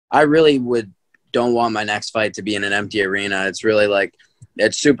I really don't want my next fight to be in an empty arena. It's really like,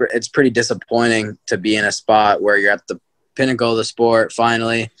 it's pretty disappointing to be in a spot where you're at the pinnacle of the sport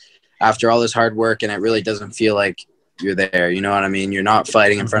finally after all this hard work, and it really doesn't feel like you're there. You know what I mean? You're not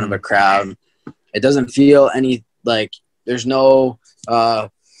fighting in front of a crowd. It doesn't feel any like there's no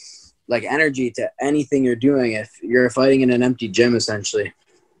like energy to anything you're doing if you're fighting in an empty gym, essentially.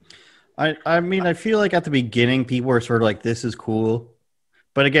 I mean, I feel like at the beginning, people were sort of like, this is cool.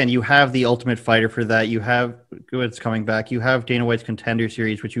 But again, you have the Ultimate Fighter for that. You have what's coming back. You have Dana White's Contender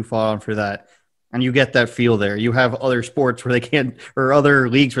Series, which you fought on for that. And you get that feel there. You have other sports where they can't, or other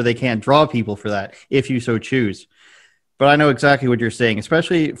leagues where they can't draw people for that, if you so choose. But I know exactly what you're saying,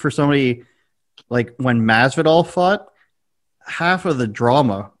 especially for somebody like when Masvidal fought. Half of the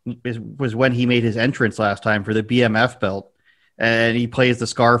drama was when he made his entrance last time for the BMF belt. And he plays the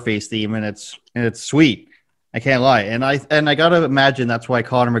Scarface theme, and it's sweet. I can't lie, and I gotta imagine that's why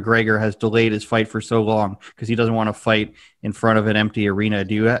Conor McGregor has delayed his fight for so long, because he doesn't want to fight in front of an empty arena.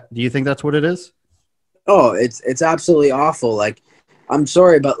 Do you think that's what it is? Oh, it's absolutely awful. Like, I'm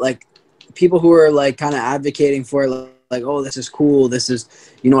sorry, but like people who are like kind of advocating for it, like, oh, this is cool. This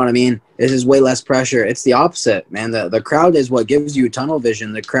is, you know what I mean? This is way less pressure. It's the opposite, man. The crowd is what gives you tunnel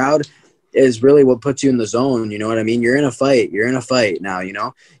vision. The crowd is really what puts you in the zone. You know what I mean? You're in a fight. You're in a fight now, you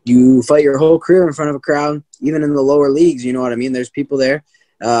know? You fight your whole career in front of a crowd, even in the lower leagues, you know what I mean? There's people there.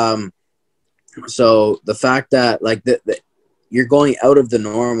 So the fact that, like, you're going out of the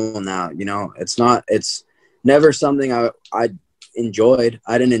normal now, you know? It's never something I enjoyed.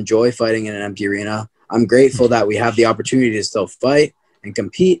 I didn't enjoy fighting in an empty arena. I'm grateful that we have the opportunity to still fight and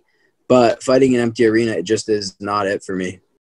compete, but fighting in an empty arena, it just is not it for me.